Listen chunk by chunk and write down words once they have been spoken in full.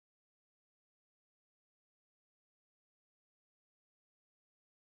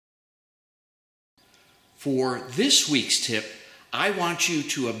For this week's tip, I want you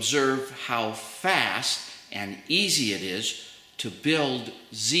to observe how fast and easy it is to build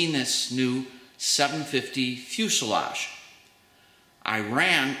Zenith's new 750 Fuselage. I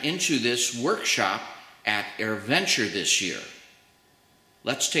ran into this workshop at Airventure this year.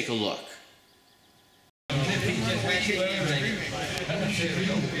 Let's take a look.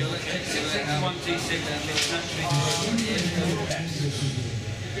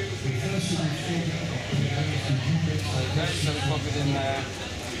 Okay, so we pop it in there.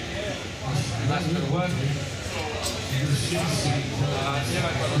 That's going to work. Here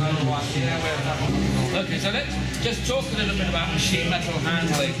I've got another one here. Okay, so let's just talk a little bit about sheet metal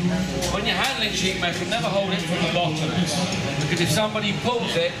handling. When you're handling sheet metal, never hold it from the bottom, because if somebody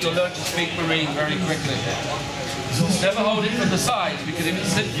pulls it, you'll learn to speak marine very quickly. Never hold it from the sides, because if it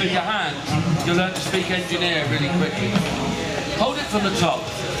slips through your hand, you'll learn to speak engineer really quickly. Hold it from the top,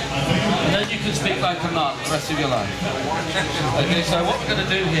 and then you can speak like a nut the rest of your life. Okay, so what we're going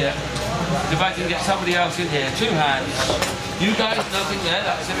to do here, if I can get somebody else in here, 2 hands. You guys, nothing there,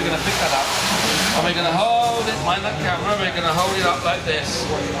 that's it, we're going to pick that up. And we're going to hold it, mind that camera, we're going to hold it up like this.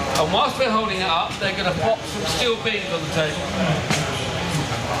 And whilst we're holding it up, they're going to pop some steel beams on the table.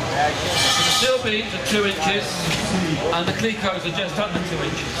 The steel beams are 2 inches, and the clecos are just under 2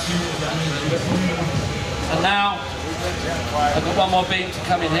 inches. And now, I've got one more beam to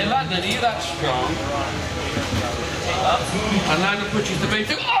come in here. Landon, are you that strong? And Landon pushes the beam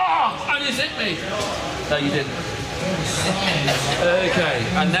through. Oh! And he's hit me. No, you didn't. Okay,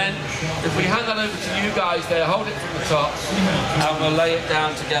 and then if we hand that over to you guys there, hold it from the top, and we'll lay it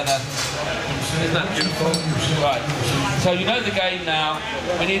down together. Isn't that beautiful? Right. So you know the game now.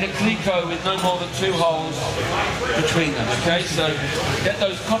 We need a cleco with no more than 2 holes between them. Okay, so get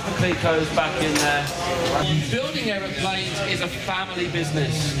those copper clecos back in there. Building aeroplanes is a family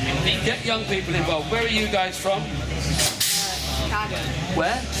business. Get young people involved. Where are you guys from? Chicago.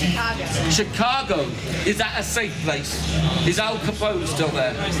 Where? Chicago. Chicago. Is that a safe place? Is Al Capone still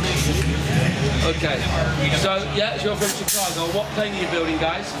there? Okay. So, yeah, you're from Chicago. What plane are you building,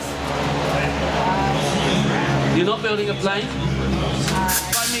 guys? You're not building a plane?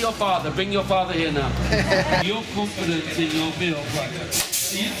 Find me your father. Bring your father here now. Your confidence in your build.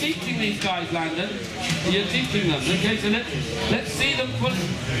 Are you teaching these guys, Landon? You're teaching them. Okay, so let's see them pull.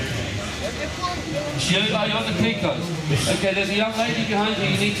 You're on the clecos. Okay, there's a young lady behind you.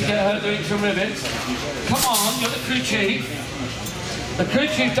 You need to get her doing some rivets. Come on, you're the crew chief. The crew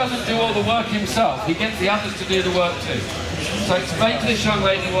chief doesn't do all the work himself. He gets the others to do the work too. So explain to this young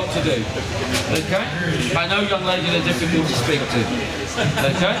lady what to do. Okay? I know young ladies are difficult to speak to.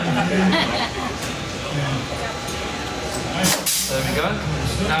 Okay? There we go.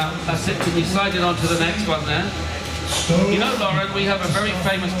 Now, that's it. Can you slide it on to the next one there? You know, Lauren, we have a very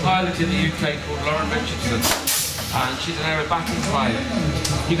famous pilot in the UK called Lauren Richardson, and she's an aerobatic pilot.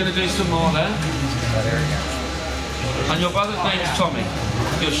 You're going to do some more there? And your brother's name is Tommy,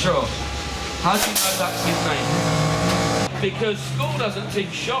 you're sure? How do you know that's his name? Because school doesn't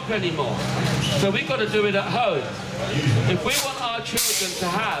teach shop anymore, so we've got to do it at home. If we want our children to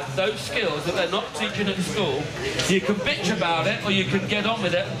have those skills that they're not teaching at school, you can bitch about it, or you can get on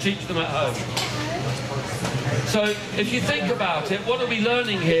with it and teach them at home. So, if you think about it, what are we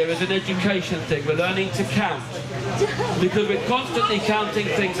learning here as an education thing? We're learning to count. Because we're constantly counting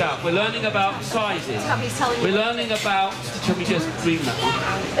things out. We're learning about sizes. We're learning about... Can we just read that?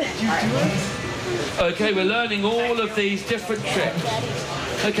 Okay, we're learning all of these different tricks.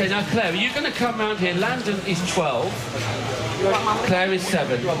 Okay, now Claire, are you going to come round here? Landon is 12. Claire is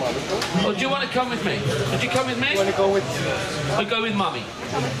 7. Or do you want to come with me? Would you come with me? You want to go with... I'll go with Mummy.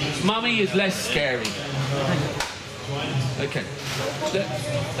 Mummy is less scary. Okay.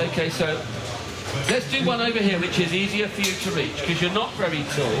 Okay, so let's do one over here which is easier for you to reach, because you're not very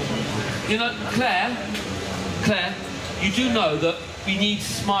tall. You know, Claire, you do know that we need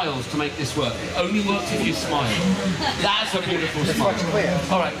smiles to make this work. It only works if you smile. That's a beautiful smile.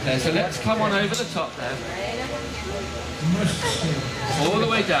 All right, Claire, so let's come on over the top there. All the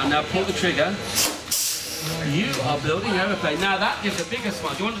way down. Now pull the trigger. You are building an aeroplane. Now that gives a bigger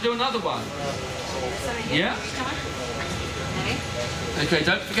smile. Do you want to do another one? Yeah? Okay,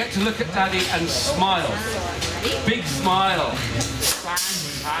 don't forget to look at Daddy and smile. Big smile.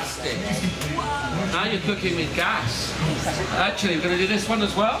 Fantastic. Now you're cooking with gas. Actually, we're going to do this one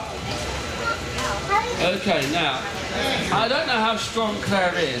as well. Okay, now, I don't know how strong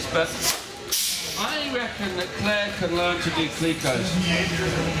Claire is, but I reckon that Claire can learn to do clecos.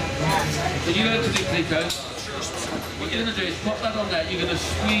 Did you learn to do clecos? what you're going to do is pop that on there, you're going to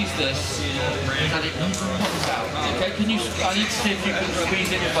squeeze this, and it pops out. Okay, I need to see if you can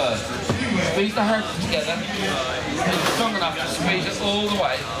squeeze it first. Squeeze the hands together, it's strong enough to squeeze it all the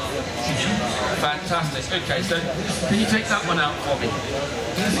way. Fantastic. Okay, so can you take that one out for me?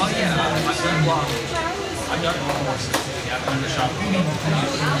 Oh yeah, I got in the shop.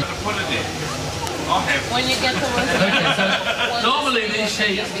 Put it in. When you get the one. Okay, so normally these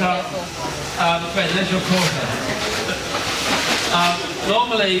sheets come. There's your quarter.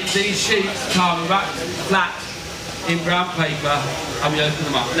 Normally these sheets come wrapped flat in brown paper, and we open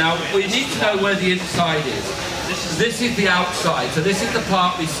them up. Now we need to know where the inside is. This is the outside, so this is the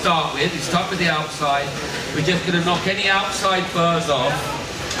part we start with. We start with the outside. We're just going to knock any outside furs off,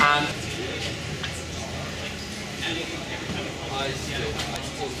 and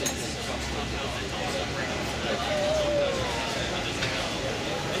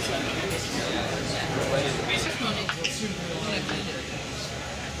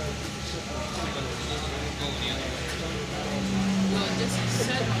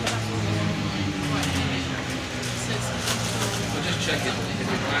check it.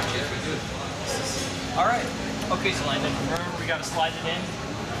 All right. Okay, so line number, we got to slide it in.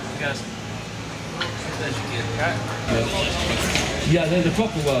 We got to. Yeah, they're the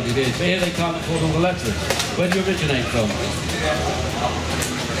proper world it is. Here they can't afford all the letters. Where do you originate from?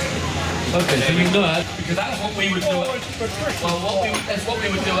 Okay, so you know that because that's what we would do. That's what we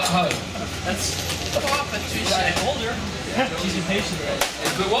would do at home. That's she's older. She's impatient.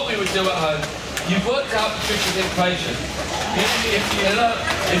 But what we would do at home, you've worked out Patricia's impatient.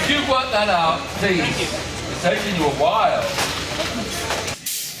 If you've worked that out, please, it's taking you a while.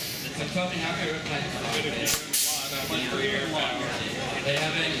 So tell me how airplanes they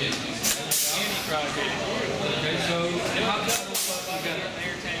have engines. Okay, so how does that all work together?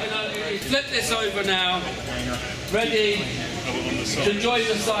 Flip this over now. Ready to join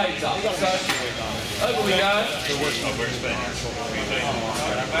the sides up. So, over we go.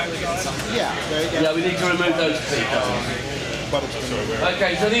 Yeah, we need to remove those clicos.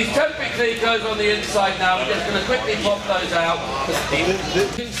 Okay, so these temporary clicos on the inside now, we're just going to quickly pop those out. You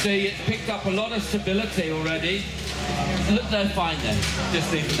can see it's picked up a lot of stability already. Look, they're fine then.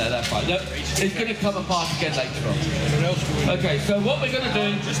 Just leave them there, they're fine. Look, it's going to come apart again later on. Okay, so what we're going to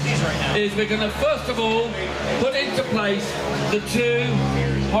do is we're going to first of all put into place the two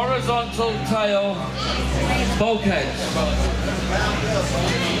horizontal tail bulkheads.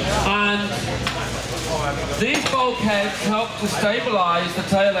 And these bulkheads help to stabilise the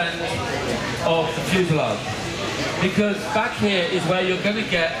tail end of the fuselage. Because back here is where you're going to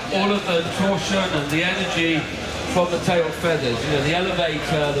get all of the torsion and the energy from the tail feathers, you know, the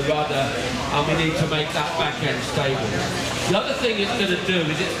elevator, the rudder, and we need to make that back end stable. The other thing it's going to do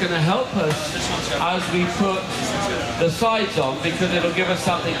is it's going to help us as we put the sides on, because it'll give us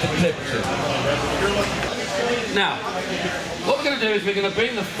something to clip to. Now, what we're going to do is we're going to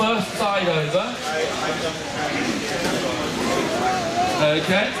bring the first side over.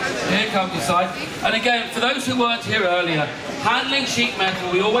 Okay, here comes the side. And again, for those who weren't here earlier, handling sheet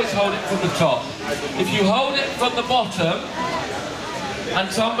metal, we always hold it from the top. If you hold it from the bottom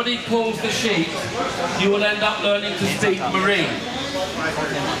and somebody pulls the sheet, you will end up learning to speak marine.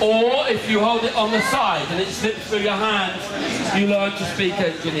 Or if you hold it on the side and it slips through your hands, you learn to speak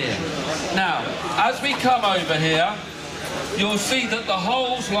engineer. Now, as we come over here, you'll see that the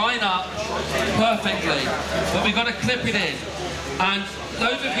holes line up perfectly, but we've got to clip it in. And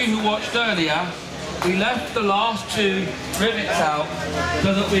those of you who watched earlier, we left the last two rivets out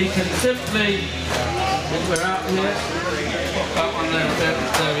so that we can simply, if we're out here, pop that one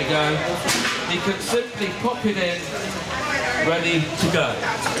there we go. You can simply pop it in, ready to go.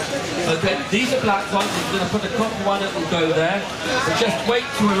 Okay, these are black ones, we're going to put a copper one that will go there, but just wait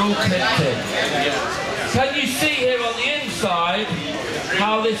till we're all clipped in. Can you see here on the inside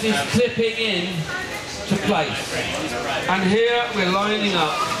how this is clipping in to place? And here we're lining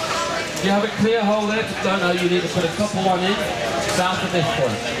up. You have a clear hole there? No, you need to put a copper one in, down to this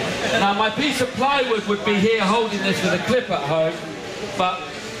point. Now my piece of plywood would be here holding this with a clip at home, but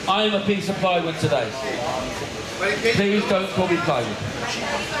I'm a piece of plywood today. Please don't call me plywood.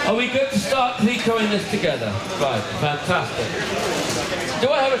 Are we good to start clicoing this together? Right, fantastic. Do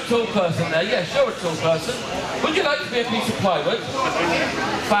I have a tall person there? Yes, you're a tall person. Would you like to be a piece of plywood?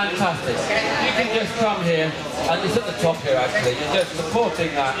 Fantastic. You can just come here, and it's at the top here actually, you're just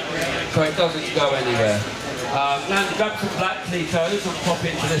supporting that so it doesn't go anywhere. Now grab some black clicos and pop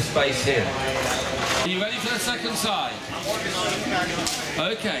into this space here. Are you ready for the second side?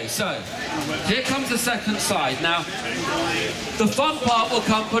 Okay, so here comes the second side. Now, the fun part will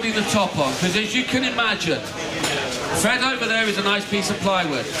come putting the top on, because as you can imagine, Fred over there is a nice piece of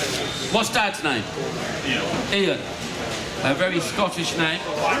plywood. What's Dad's name? Ian. A very Scottish name.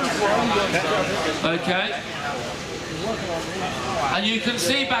 Okay. And you can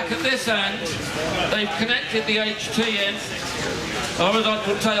see back at this end, they've connected the HT in,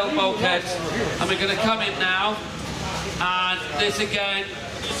 horizontal tail bulkheads, and we're going to come in now, and this again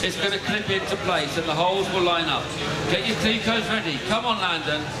is going to clip into place, and the holes will line up. Get your clecos ready. Come on,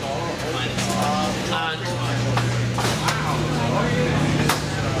 Landon. And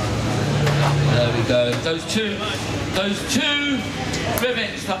there we go. Those two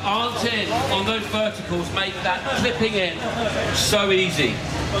rivets that aren't in on those verticals make that clipping in so easy.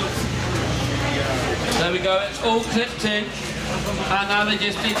 There we go, it's all clipped in, and now they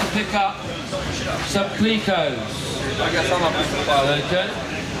just need to pick up some clecos. Okay, that's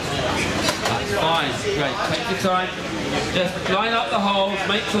fine, great, take your time. Just line up the holes,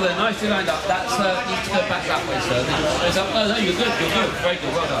 make sure they're nicely lined up. That's needs to go back that way, sir. Oh, no, you're good, very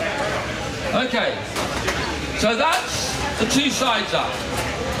good, well done. Okay, so that's the two sides up.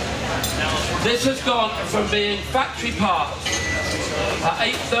 This has gone from being factory parts at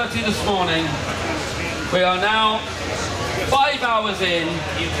 8:30 this morning. We are now 5 hours in,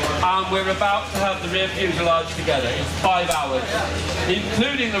 and we're about to have the rear fuselage together. It's 5 hours,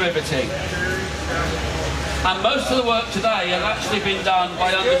 including the riveting. And most of the work today has actually been done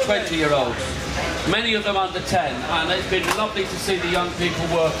by under 20-year-olds. Many of them under 10, and it's been lovely to see the young people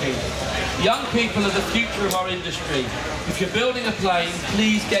working. Young people are the future of our industry. If you're building a plane,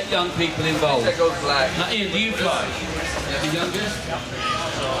 please get young people involved. Now, Ian, do you fly? The youngest?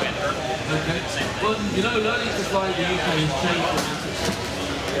 Okay. Well, you know, learning to fly in the UK has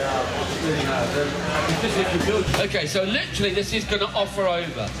changed. Okay, so literally this is going to offer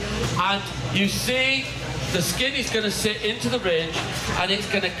over. And you see the skin is going to sit into the ridge, and it's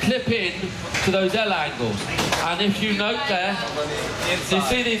going to clip in to those L angles. And if you note there, you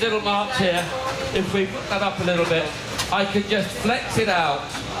see these little marks here? If we put that up a little bit, I can just flex it out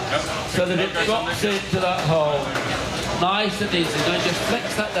so that it drops into that hole. Nice and easy. Now just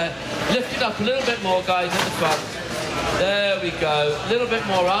flex that there. Lift it up a little bit more, guys, at the front. There we go. A little bit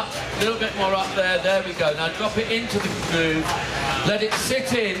more up there. There we go. Now drop it into the groove. Let it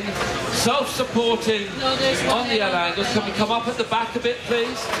sit in, self-supporting on the L angles. Can we come up at the back a bit,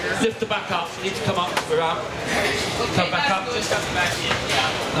 please? Lift the back up. You need to come up around. Come back up.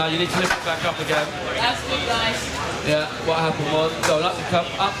 Now you need to lift it back up again. That's good, guys. Yeah, what happened was, go up,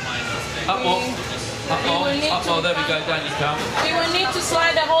 up more. Up more, there we go, down you come. We will need to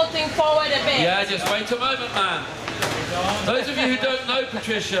slide the whole thing forward a bit. Yeah, just wait a moment, man. Those of you who don't know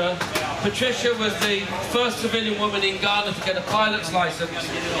Patricia, Patricia was the first civilian woman in Ghana to get a pilot's license,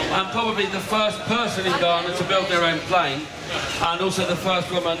 and probably the first person in Ghana to build their own plane, and also the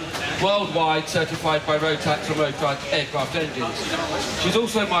first woman worldwide certified by Rotax for motorized aircraft engines. She's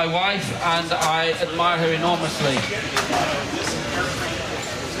also my wife, and I admire her enormously.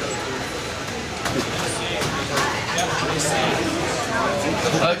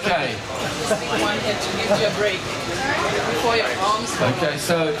 Okay. One here to give you a break before your arms. Okay,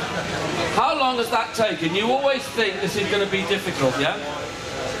 so how long has that taken? You always think this is going to be difficult, yeah?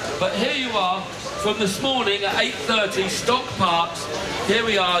 But here you are, from this morning at 8:30, stock parts. Here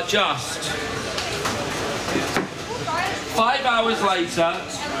we are just 5 hours later.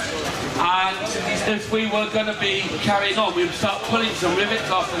 And if we were going to be carrying on, we would start pulling some rivets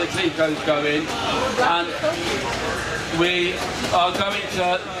after the clecos go in, and we are going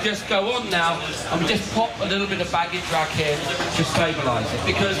to just go on now, and we just pop a little bit of baggage rack in to stabilise it,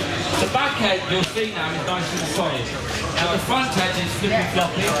 because the back end you'll see now is nice and solid. Now the front end is flippy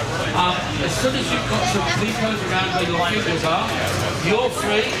floppy. As soon as you've got some clecos around where your fingers are, you're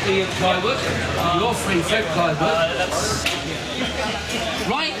free, Ian Plywood, you're free, Fred Plywood.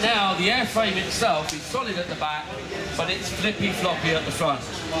 Right now, the airframe itself is solid at the back, but it's flippy floppy at the front.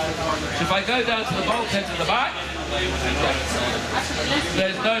 So if I go down to the bulkhead at the back,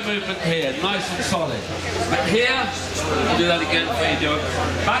 there's no movement here, nice and solid. But here, I'll do that again for you, do it.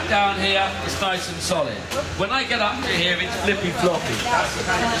 Back down here, it's nice and solid. When I get up to here, it's flippy floppy.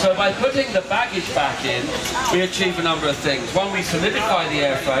 So by putting the baggage back in, we achieve a number of things. One, we solidify the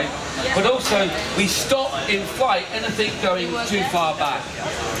airframe, but also we stop in flight anything going too far back.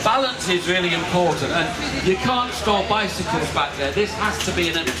 Balance is really important, and you can't store bicycles back there. This has to be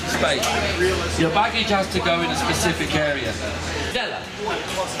an empty space. Your baggage has to go in a specific area. Gisela.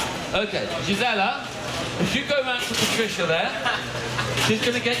 Okay, Gisela, if you go round to Patricia there, she's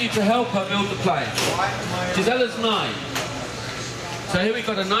going to get you to help her build the plane. Gisela's 9. So here we've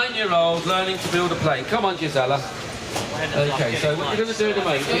got a 9-year-old learning to build a plane. Come on, Gisela. Okay, so what you're going to do in a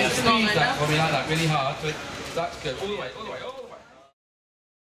moment, you're going to squeeze that for me like that, really hard. That's good. All the way, all the way.